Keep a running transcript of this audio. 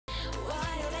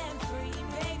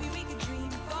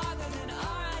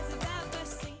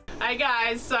Hey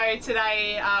guys, so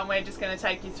today we're just going to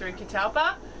take you through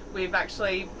Catalpa. We've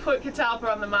actually put Catalpa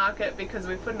on the market because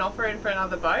we've put an offer in for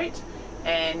another boat,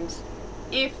 and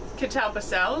if Catalpa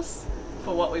sells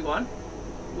for what we want,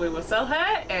 we will sell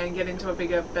her and get into a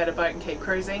bigger, better boat and keep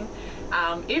cruising.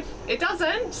 If it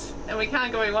doesn't and we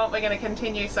can't get what we want, we're going to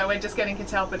continue, so we're just getting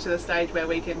Catalpa to the stage where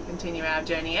we can continue our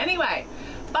journey anyway.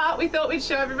 But we thought we'd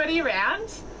show everybody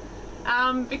around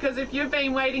because if you've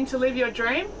been waiting to live your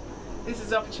dream, this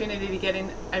is an opportunity to get in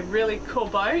a really cool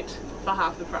boat for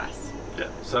half the price.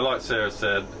 Yeah, so like Sarah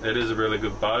said, it is a really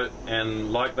good boat,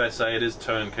 and like they say, it is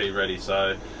turnkey ready,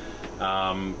 so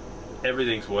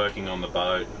everything's working on the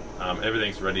boat,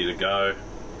 everything's ready to go,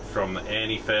 from the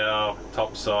anti-foul,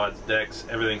 top sides, decks,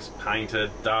 everything's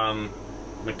painted, done,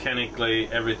 mechanically,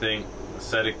 everything,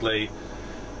 aesthetically,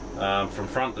 from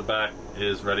front to back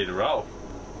is ready to roll.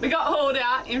 We got hauled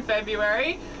out in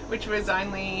February, which was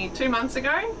only 3 months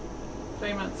ago.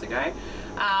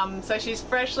 So she's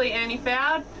freshly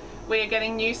anti-fouled. We are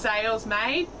getting new sails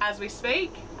made as we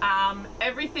speak.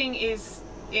 Everything is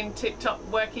in tip-top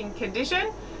working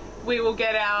condition. We will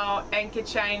get our anchor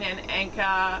chain and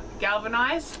anchor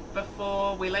galvanized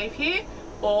before we leave here,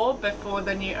 or before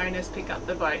the new owners pick up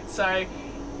the boat. So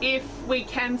if we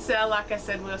can sell, like I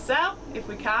said, we'll sell. If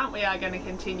we can't, we are going to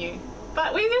continue.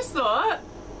 But we just thought,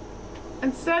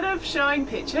 instead of showing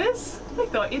pictures, we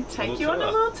thought you'd take you on a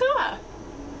little tour.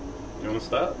 You want to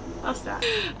start? I'll start.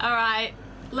 Alright,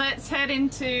 let's head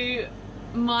into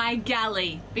my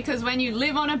galley, because when you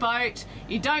live on a boat,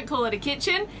 you don't call it a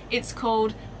kitchen, it's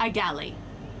called a galley.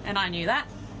 And I knew that.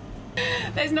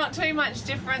 There's not too much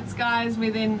difference, guys,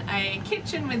 within a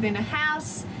kitchen within a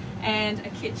house and a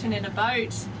kitchen in a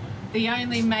boat. The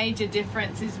only major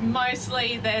difference is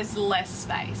mostly there's less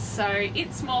space, so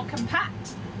it's more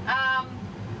compact.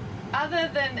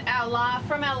 Other than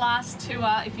from our last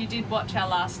tour, if you did watch our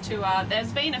last tour,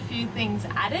 there's been a few things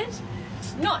added.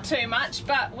 Not too much,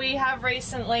 but we have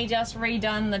recently just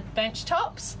redone the bench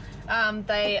tops.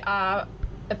 They are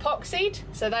epoxied,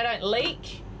 so they don't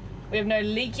leak. We have no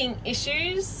leaking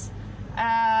issues.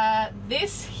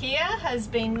 This here has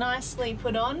been nicely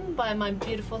put on by my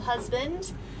beautiful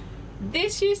husband.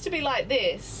 This used to be like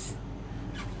this,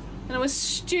 and it was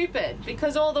stupid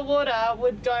because all the water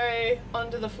would go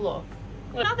onto the floor.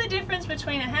 Another difference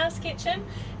between a house kitchen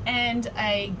and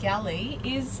a galley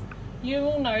is you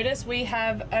will notice we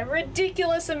have a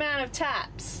ridiculous amount of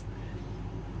taps.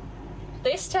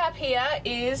 This tap here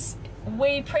is,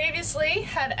 we previously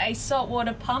had a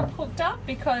saltwater pump hooked up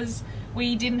because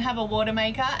we didn't have a water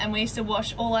maker and we used to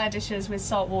wash all our dishes with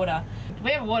salt water.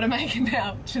 We have a water maker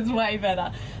now, which is way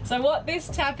better. So what this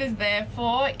tap is there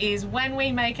for is when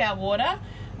we make our water,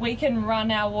 we can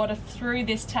run our water through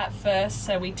this tap first,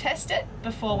 so we test it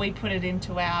before we put it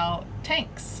into our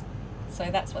tanks.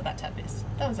 So that's what that tap is.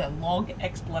 That was a long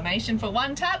explanation for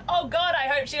one tap. Oh God, I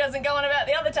hope she doesn't go on about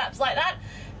the other taps like that.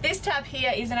 This tap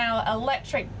here is our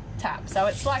electric tap, so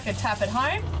it's like a tap at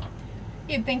home.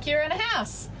 You'd think you're in a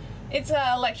house. It's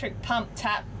an electric pump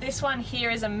tap. This one here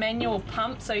is a manual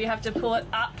pump, so you have to pull it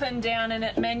up and down and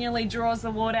it manually draws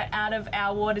the water out of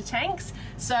our water tanks.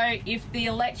 So if the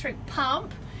electric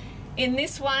pump in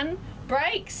this one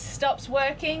breaks, stops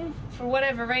working for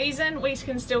whatever reason, we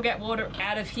can still get water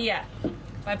out of here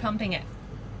by pumping it.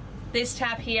 This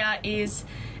tap here is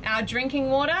our drinking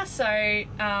water, so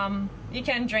you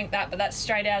can drink that, but that's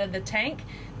straight out of the tank.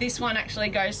 This one actually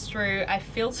goes through a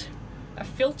filter.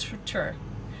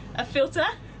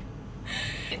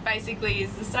 It basically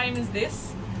is the same as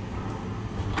this.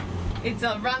 It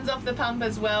runs off the pump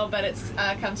as well, but it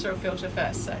comes through a filter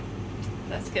first, so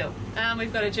that's cool.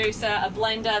 We've got a juicer, a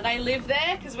blender. They live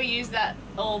there because we use that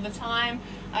all the time.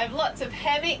 I have lots of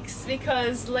hammocks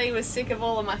because Lee was sick of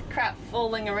all of my crap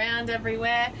falling around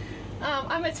everywhere.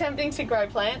 I'm attempting to grow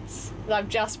plants that I've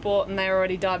just bought and they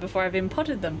already died before I've even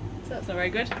potted them, so that's not very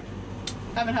good.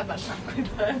 I haven't had much luck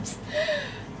with herbs.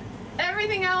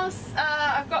 Everything else,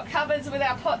 I've got cupboards with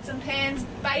our pots and pans.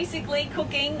 Basically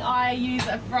cooking, I use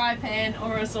a fry pan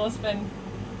or a saucepan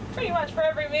pretty much for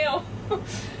every meal.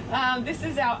 This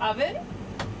is our oven,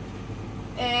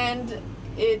 and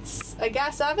it's a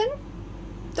gas oven.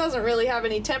 Doesn't really have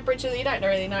any temperature. You don't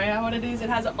really know what it is. It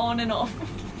has it on and off,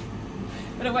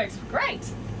 but it works great.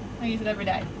 I use it every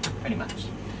day, pretty much.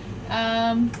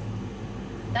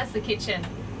 That's the kitchen.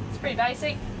 It's pretty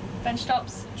basic. Bench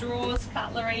tops, drawers,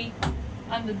 cutlery,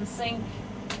 under the sink.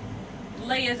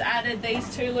 Leah's added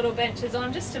these two little benches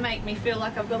on just to make me feel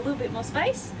like I've got a little bit more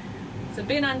space. It's a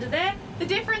bin under there. The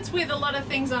difference with a lot of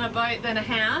things on a boat than a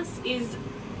house is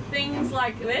things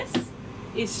like this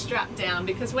is strapped down,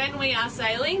 because when we are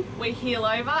sailing we heel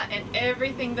over and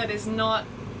everything that is not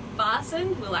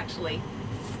fastened will actually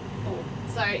fall.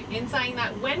 So in saying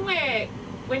that, when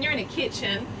you're in a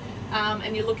kitchen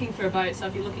and you're looking for a boat, so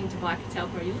if you're looking to buy a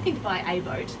Catalpa or you're looking to buy a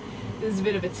boat, this is a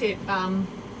bit of a tip.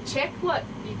 Check what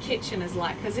your kitchen is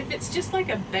like, because if it's just like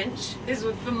a bench, this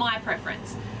is for my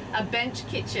preference, a bench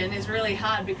kitchen is really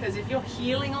hard, because if you're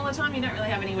heeling all the time, you don't really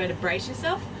have anywhere to brace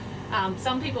yourself.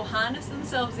 Some people harness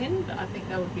themselves in, but I think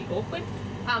that would be awkward.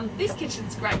 This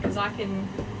kitchen's great because I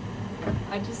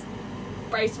just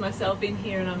brace myself in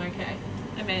here and I'm okay.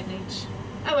 I manage.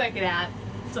 I work it out.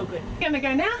 It's all good. Gonna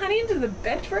go now, honey, into the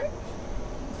bedroom.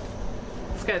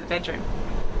 Let's go to the bedroom.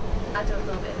 I'll do a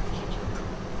little bit of the kitchen.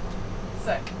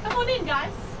 So, come on in,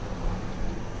 guys.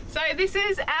 So this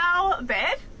is our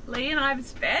bed, Lee and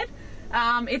I's bed.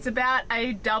 It's about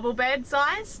a double bed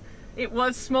size. It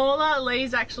was smaller.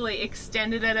 Lee's actually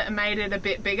extended it and made it a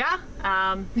bit bigger,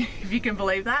 if you can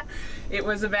believe that. It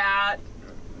was about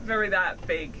very that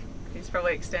big. He's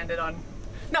probably extended on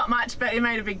not much, but it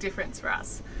made a big difference for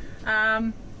us.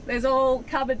 There's all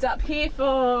cupboards up here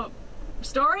for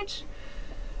storage.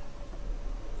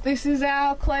 This is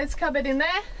our clothes cupboard in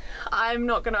there. I'm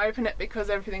not going to open it because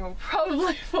everything will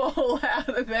probably fall out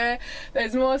of there.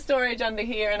 There's more storage under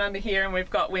here, and we've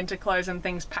got winter clothes and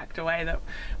things packed away that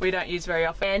we don't use very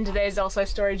often. And there's also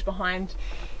storage behind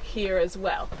here as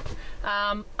well.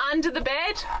 Under the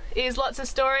bed is lots of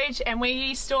storage, and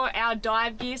we store our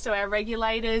dive gear, so our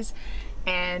regulators,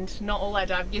 and not all our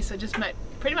dive gear, so just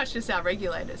pretty much just our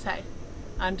regulators, hey,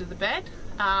 under the bed.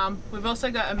 We've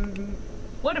also got a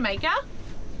water maker.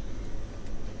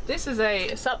 This is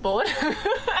a sup board.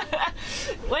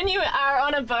 When you are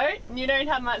on a boat and you don't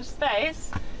have much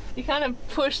space, you kind of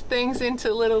push things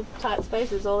into little tight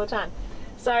spaces all the time.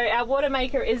 So our water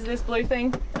maker is this blue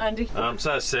thing under here.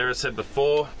 So as Sarah said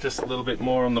before, just a little bit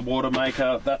more on the water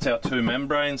maker. That's our two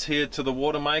membranes here to the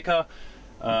water maker,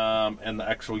 and the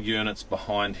actual units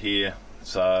behind here.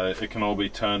 So it can all be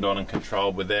turned on and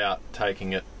controlled without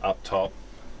taking it up top.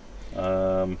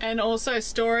 And also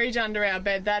storage under our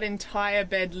bed. That entire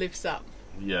bed lifts up.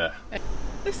 Yeah.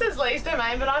 This is Lee's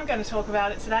domain, but I'm going to talk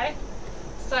about it today.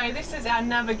 So this is our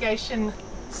navigation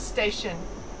station.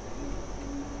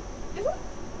 Is it?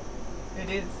 It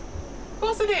is. Of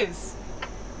course it is.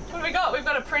 What have we got? We've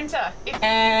got a printer.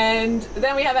 And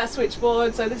then we have our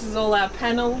switchboard. So this is all our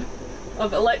panel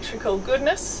of electrical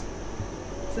goodness.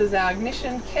 This is our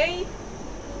ignition key.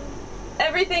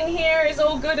 Everything here is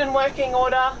all good and working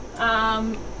order.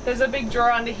 There's a big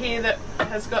drawer under here that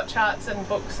has got charts and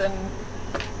books and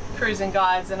cruising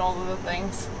guides and all of the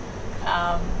things.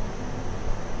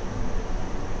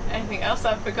 Anything else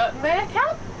I've forgotten there,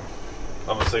 Cal?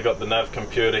 Obviously got the nav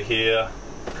computer here,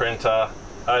 printer,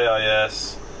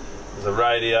 AIS, there's a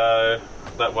radio,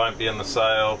 that won't be in the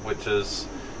sale, which is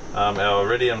our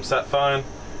Iridium sat phone,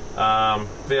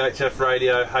 VHF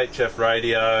radio, HF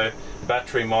radio,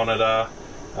 battery monitor,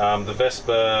 the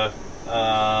Vespa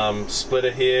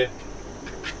splitter here,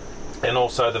 and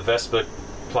also the Vespa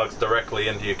plugs directly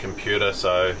into your computer,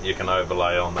 so you can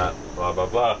overlay on that, blah blah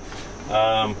blah.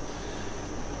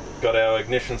 Got our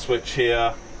ignition switch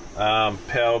here,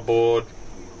 power board,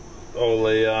 all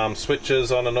the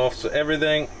switches on and off, so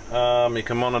everything. You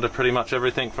can monitor pretty much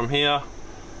everything from here.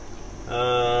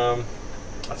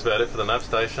 That's about it for the nav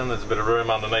station. There's a bit of room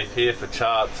underneath here for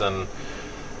charts and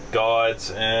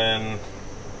guides, and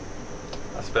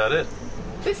that's about it.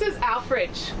 This is our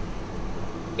fridge.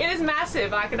 It is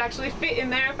massive. I could actually fit in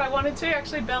there if I wanted to.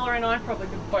 Actually, Bella and I probably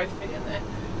could both fit in there.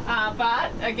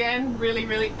 But again, really,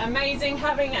 really amazing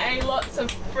having lots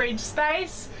of fridge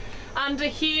space. Under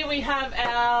here we have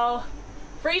our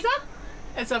freezer.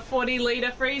 It's a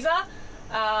 40-litre freezer,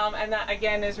 and that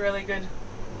again is really good.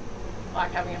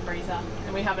 Like having a freezer,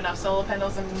 and we have enough solar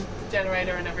panels and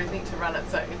generator and everything to run it,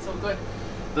 so it's all good.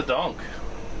 The donk.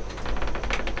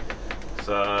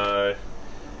 So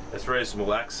it's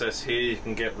reasonable access here. You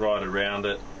can get right around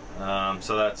it.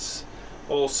 So that's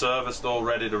all serviced, all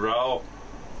ready to roll.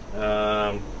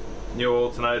 New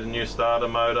alternator, new starter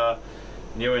motor,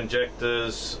 new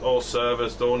injectors, all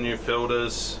serviced, all new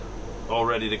filters, all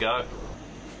ready to go.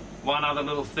 One other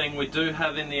little thing we do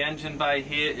have in the engine bay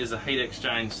here is a heat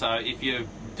exchange. So if you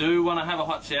do want to have a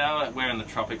hot shower, we're in the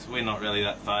tropics, we're not really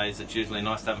that phased. It's usually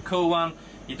nice to have a cool one.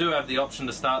 You do have the option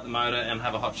to start the motor and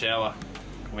have a hot shower.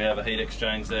 We have a heat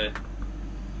exchange there.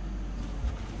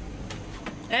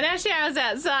 And our shower's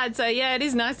outside, so yeah, it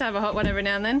is nice to have a hot one every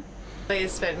now and then. We have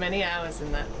spent many hours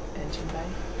in that engine bay.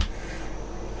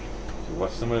 If you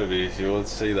watch the movies, you will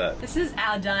see that. This is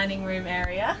our dining room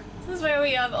area. This is where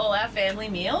we have all our family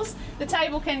meals. The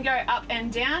table can go up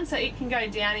and down, so it can go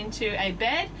down into a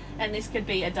bed, and this could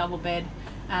be a double bed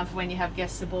for when you have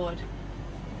guests aboard.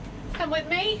 Come with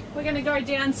me. We're going to go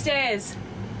downstairs.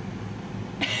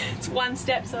 It's one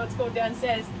step, so it's called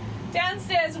downstairs.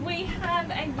 Downstairs we have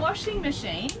a washing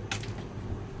machine,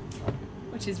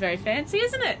 which is very fancy,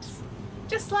 isn't it?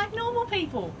 Just like normal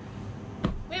people.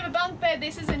 We have a bunk bed.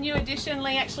 This is a new addition.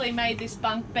 Lee actually made this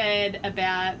bunk bed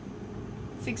about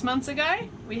 6 months ago.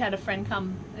 We had a friend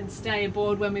come and stay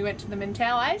aboard when we went to the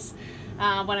Mentawais,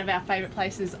 one of our favourite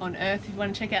places on earth. If you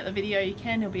want to check out the video, you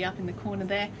can. It'll be up in the corner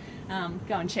there.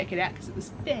 Go and check it out because it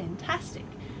was fantastic.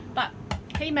 But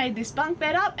he made this bunk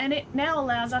bed up, and it now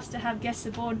allows us to have guests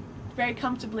aboard very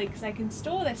comfortably because they can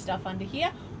store their stuff under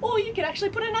here, or you could actually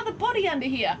put another body under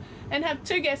here and have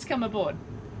 2 guests come aboard.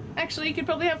 Actually, you could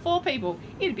probably have 4 people.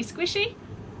 It'd be squishy,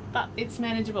 but it's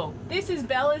manageable. This is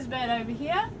Bella's bed over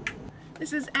here.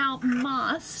 This is our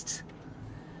mast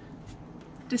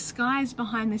disguised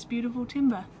behind this beautiful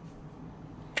timber.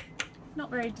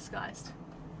 Not very disguised.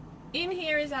 In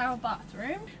here is our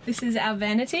bathroom. This is our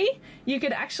vanity. You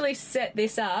could actually set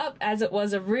this up as it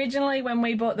was originally when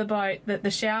we bought the boat, that the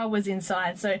shower was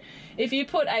inside. So if you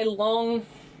put a long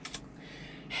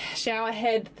shower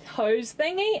head hose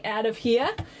thingy out of here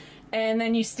and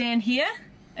then you stand here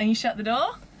and you shut the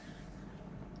door,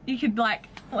 you could like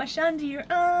wash under your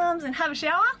arms and have a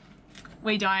shower.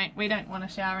 We don't want to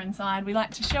shower inside. We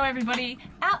like to show everybody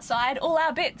outside all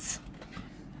our bits.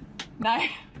 No.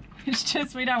 It's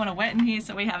just we don't want to wet in here,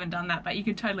 so we haven't done that, but you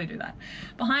could totally do that.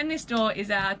 Behind this door is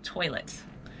our toilet.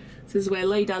 This is where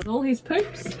Lee does all his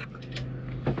poops.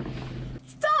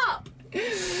 Stop!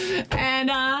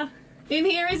 And in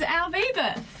here is our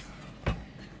V-berth.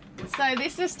 So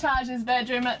this is Taj's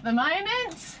bedroom at the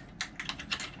moment.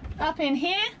 Up in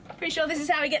here. Pretty sure this is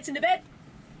how he gets into bed.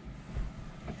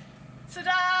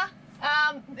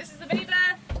 Ta-da! This is the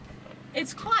V-berth.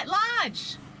 It's quite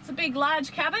large. It's a big,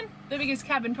 large cabin, the biggest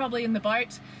cabin probably in the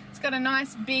boat. It's got a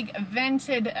nice big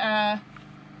vented air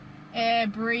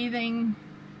breathing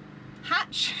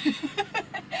hatch.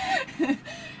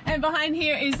 And behind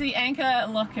here is the anchor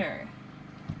locker.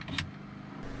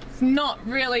 It's not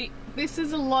really, this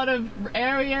is a lot of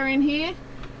area in here,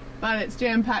 but it's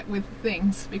jam-packed with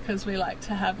things because we like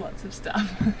to have lots of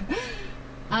stuff.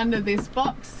 Under this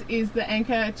box is the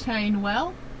anchor chain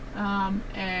well,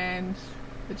 and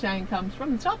the chain comes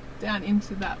from the top down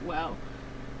into that well.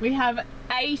 We have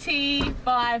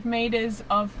 85 meters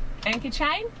of anchor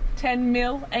chain, 10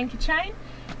 mil anchor chain,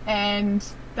 and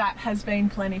that has been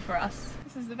plenty for us.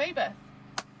 This is the V-berth.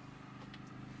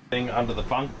 Thing under the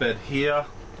bunk bed here,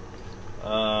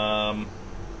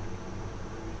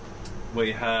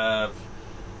 we have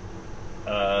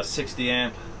a 60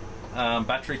 amp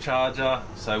battery charger,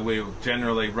 so we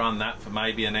generally run that for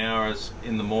maybe an hour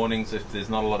in the mornings if there's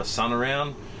not a lot of sun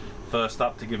around. First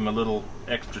up, to give them a little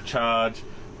extra charge,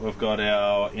 we've got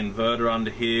our inverter under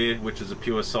here, which is a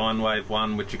pure sine wave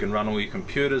one, which you can run all your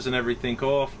computers and everything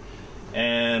off,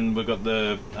 and we've got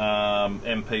the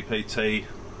MPPT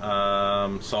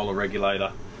solar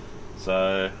regulator,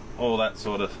 so all that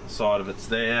sort of side of it's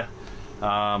there.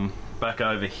 Back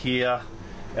over here,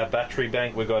 our battery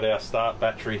bank, we've got our start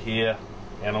battery here,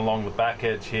 and along the back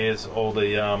edge here's all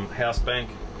the house bank.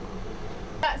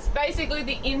 That's basically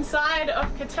the inside of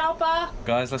Catalpa.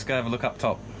 Guys, let's go have a look up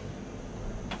top.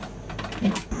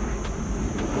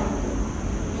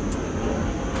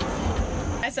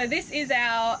 So this is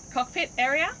our cockpit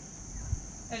area.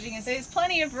 As you can see, there's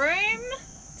plenty of room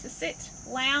to sit,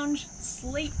 lounge,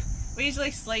 sleep. We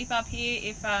usually sleep up here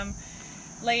if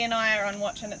Lee and I are on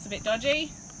watch and it's a bit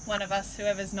dodgy. One of us,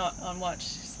 whoever's not on watch,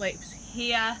 sleeps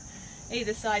here,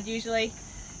 either side usually.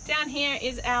 Down here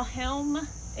is our helm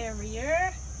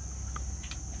area,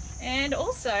 and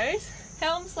also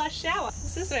helm / shower.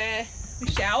 This is where we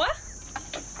shower.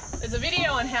 There's a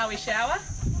video on how we shower.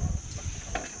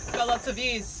 It's got lots of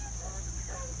views.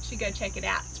 Should go check it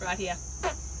out. It's right here.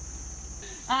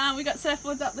 We got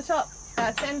surfboards up the top.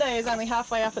 Our tender is only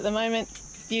halfway up at the moment.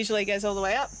 Usually goes all the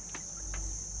way up.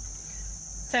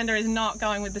 Tender is not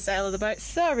going with the sail of the boat.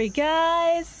 Sorry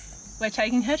guys. We're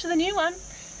taking her to the new one.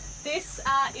 This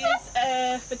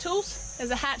is for tools.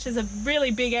 There's a hatch. There's a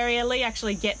really big area. Lee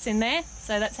actually gets in there,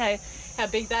 so that's how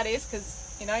big that is,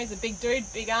 because you know he's a big dude,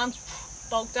 big arms,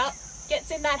 bulked up. Gets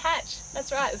in that hatch.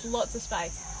 That's right. There's lots of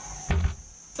space.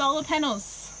 Solar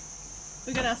panels.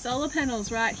 We've got our solar panels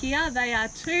right here. They are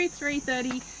two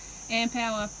 330 amp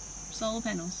hour solar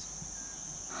panels.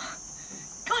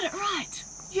 Got it right.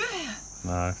 Yeah.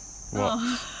 No. What?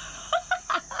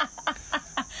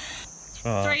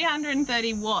 Oh.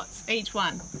 330 watts each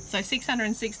one, so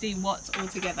 660 watts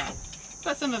altogether.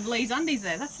 Got some of Lee's undies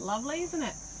there. That's lovely, isn't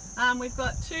it? We've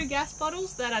got 2 gas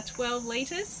bottles that are 12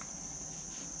 litres.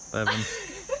 11.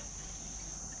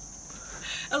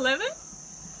 11?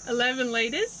 11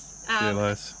 litres.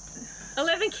 Kilos.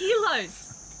 11 kilos.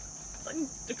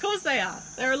 Of course they are.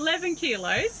 They're 11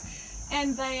 kilos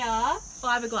and they are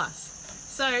fiberglass.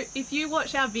 So if you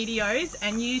watch our videos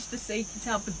and you used to see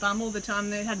Catalpa's bum all the time,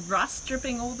 they had rust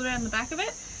dripping all around the back of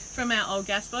it from our old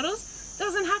gas bottles,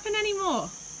 doesn't happen anymore.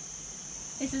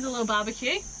 This is a little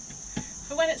barbecue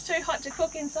for when it's too hot to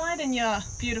cook inside and your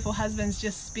beautiful husband's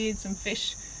just speared some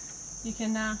fish. You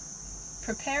can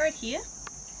prepare it here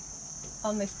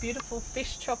on this beautiful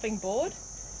fish chopping board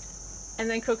and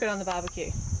then cook it on the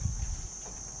barbecue.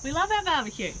 We love our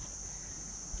barbecue.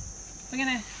 We're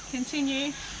gonna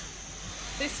continue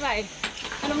this way.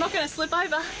 And I'm not gonna slip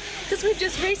over because we've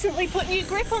just recently put new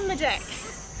grip on the deck.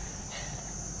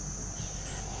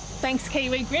 Thanks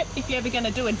Kiwi Grip. If you're ever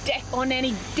gonna do a deck on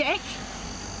any deck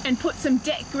and put some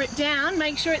deck grip down,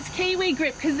 make sure it's Kiwi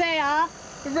Grip because they are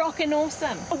rockin'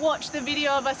 awesome. Watch the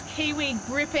video of us Kiwi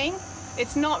gripping.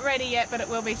 It's not ready yet, but it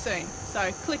will be soon.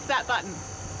 So click that button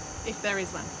if there is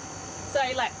one. So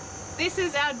like, this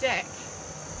is our deck.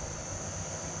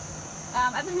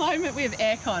 At the moment we have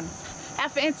air cons. How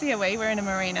fancy are we? We're in a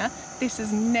marina. This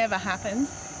has never happened.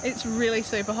 It's really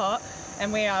super hot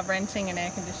and we are renting an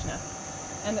air conditioner.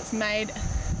 And it's made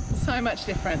so much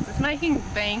difference. It's making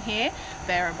being here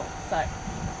bearable. So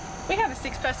we have a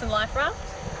 6-person life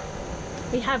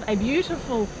raft. We have a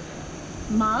beautiful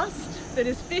mast that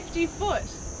is 50 foot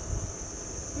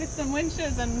with some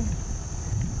winches and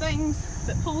things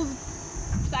that pulls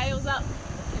sails up,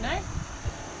 you know.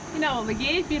 You know all the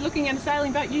gear. If you're looking at a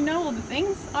sailing boat, you know all the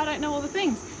things. I don't know all the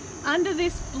things. Under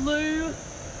this blue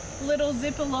little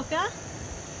zipper locker,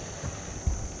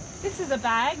 this is a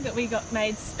bag that we got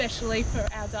made specially for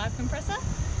our dive compressor.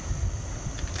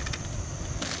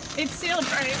 It's sealed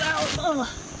pretty well. Ugh.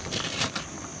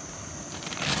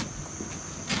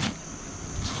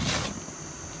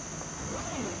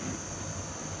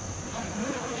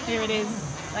 Here it is,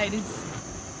 ladies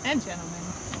and gentlemen.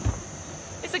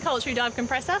 It's a Culture dive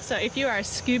compressor, so if you are a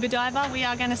scuba diver, we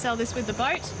are going to sell this with the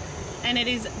boat, and it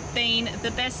has been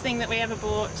the best thing that we ever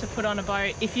bought to put on a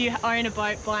boat. If you own a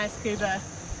boat, buy a scuba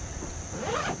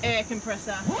air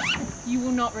compressor. You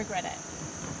will not regret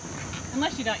it.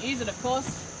 Unless you don't use it, of course,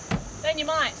 then you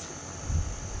might.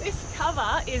 This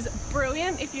cover is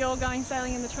brilliant if you're going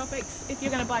sailing in the tropics. If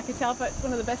you're going to buy Catalpa, it's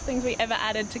one of the best things we ever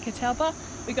added to Catalpa.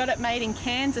 We got it made in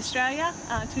Cairns, Australia,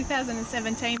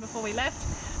 2017 before we left,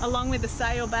 along with a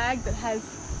sail bag that has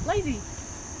lazy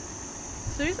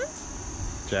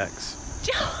Susans? Jacks.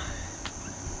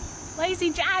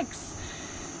 Lazy Jacks.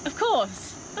 Of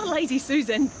course, not lazy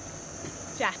Susan.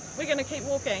 Jack. We're going to keep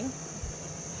walking.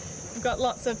 We've got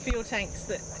lots of fuel tanks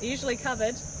that are usually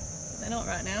covered. They're not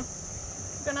right now.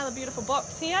 We've got another beautiful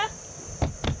box here.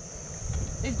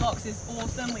 This box is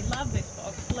awesome. We love this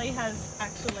box. Lee has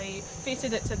actually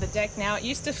fitted it to the deck now. It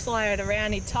used to slide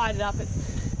around. He tied it up.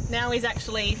 Now he's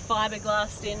actually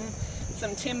fiberglassed in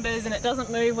some timbers and it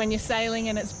doesn't move when you're sailing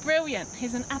and it's brilliant.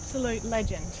 He's an absolute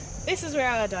legend. This is where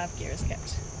our dive gear is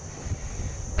kept.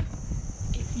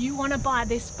 If you want to buy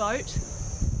this boat,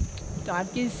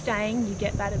 dive gear's staying, you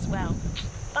get that as well.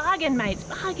 Bargain, mates,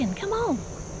 bargain, come on.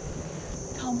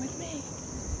 Come with me.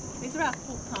 These are our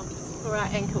full pumps for our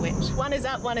anchor winch. One is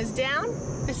up, one is down.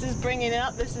 This is bringing it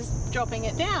up, this is dropping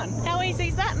it down. How easy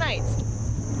is that, mates?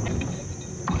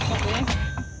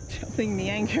 Dropping the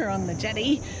anchor on the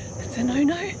jetty. That's a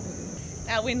no-no.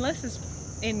 Our windlass is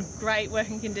in great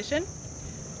working condition.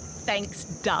 Thanks,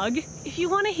 Doug. If you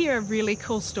want to hear a really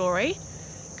cool story,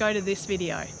 go to this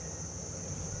video.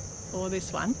 Or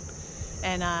this one.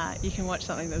 And you can watch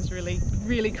something that's really,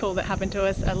 really cool that happened to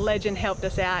us. A legend helped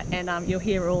us out and you'll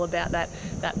hear all about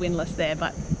that windlass there.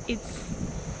 But it's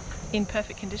in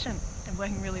perfect condition and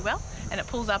working really well. And it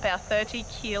pulls up our 30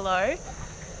 kilo,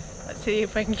 let's see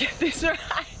if we can get this right,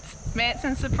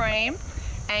 Manson Supreme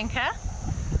anchor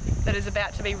that is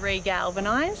about to be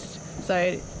re-galvanized.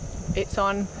 So it's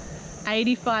on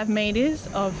 85 meters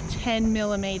of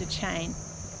 10mm chain.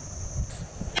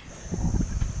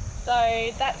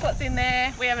 So that's what's in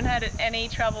there. We haven't had any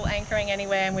trouble anchoring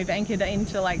anywhere and we've anchored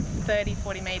into like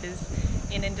 30-40 meters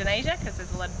in Indonesia because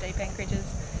there's a lot of deep anchorages.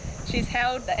 She's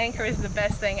held, the anchor is the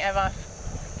best thing ever.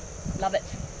 Love it.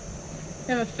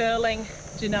 We have a furling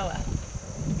Genoa.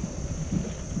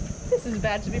 This is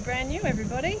about to be brand new,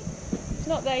 everybody. It's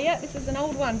not there yet, this is an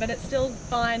old one, but it's still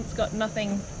fine. It's got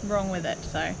nothing wrong with it,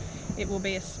 so it will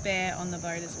be a spare on the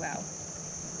boat as well.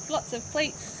 Lots of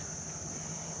cleats,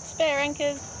 spare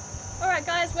anchors. All right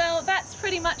guys, well that's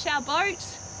pretty much our boat.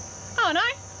 Oh no,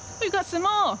 we've got some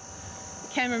more. The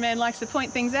cameraman likes to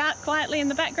point things out quietly in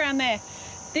the background there.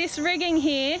 This rigging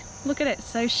here, look at it,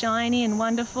 so shiny and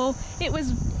wonderful. It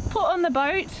was put on the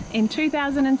boat in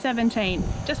 2017,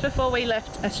 just before we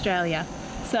left Australia.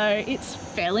 So it's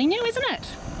fairly new, isn't it?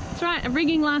 That's right, a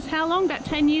rigging lasts how long? About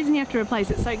 10 years and you have to replace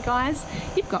it. So guys,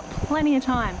 you've got plenty of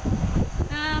time.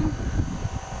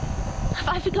 Have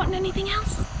I forgotten anything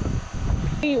else?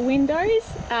 The windows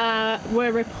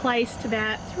were replaced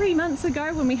about 3 months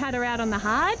ago when we had her out on the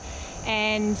hard,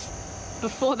 and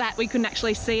before that we couldn't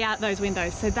actually see out those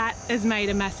windows, so that has made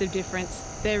a massive difference.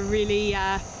 They're really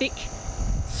thick,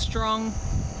 strong,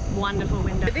 wonderful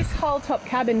windows. This whole top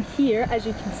cabin here, as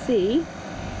you can see,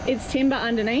 it's timber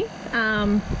underneath,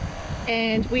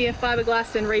 and we have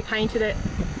fiberglassed and repainted it,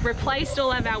 replaced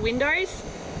all of our windows.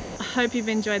 I hope you've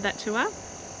enjoyed that tour.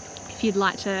 If you'd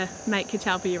like to make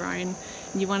Catalpa your own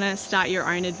and you want to start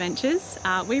your own adventures,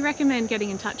 we recommend getting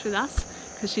in touch with us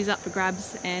because she's up for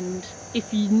grabs, and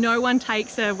if no one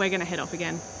takes her, we're going to head off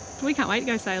again. We can't wait to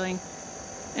go sailing.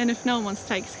 And if no one wants to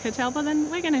take Catalpa,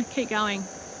 then we're going to keep going.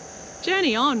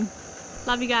 Journey on.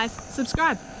 Love you guys.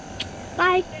 Subscribe.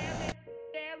 Bye.